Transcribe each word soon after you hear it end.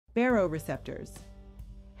Baroreceptors.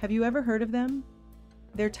 Have you ever heard of them?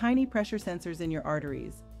 They're tiny pressure sensors in your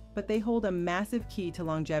arteries, but they hold a massive key to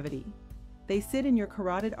longevity. They sit in your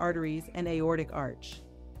carotid arteries and aortic arch.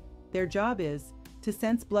 Their job is to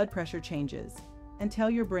sense blood pressure changes and tell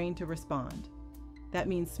your brain to respond. That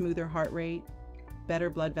means smoother heart rate, better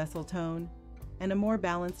blood vessel tone, and a more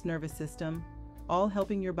balanced nervous system, all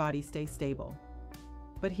helping your body stay stable.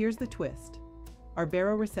 But here's the twist. Our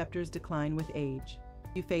baroreceptors decline with age.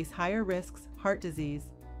 You face higher risks, heart disease,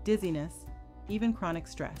 dizziness, even chronic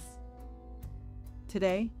stress.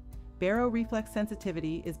 Today, baroreflex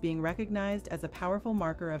sensitivity is being recognized as a powerful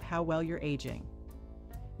marker of how well you're aging.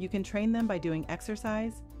 You can train them by doing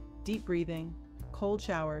exercise, deep breathing, cold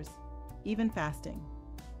showers, even fasting.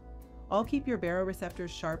 All keep your baroreceptors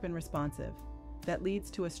sharp and responsive. That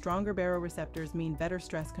leads to a stronger baroreceptors mean better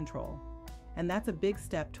stress control. And that's a big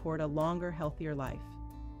step toward a longer, healthier life.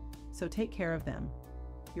 So take care of them.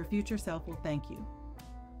 Your future self will thank you.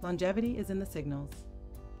 Longevity is in the signals.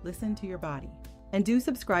 Listen to your body. And do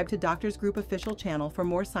subscribe to Doctors Group official channel for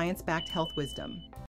more science-backed health wisdom.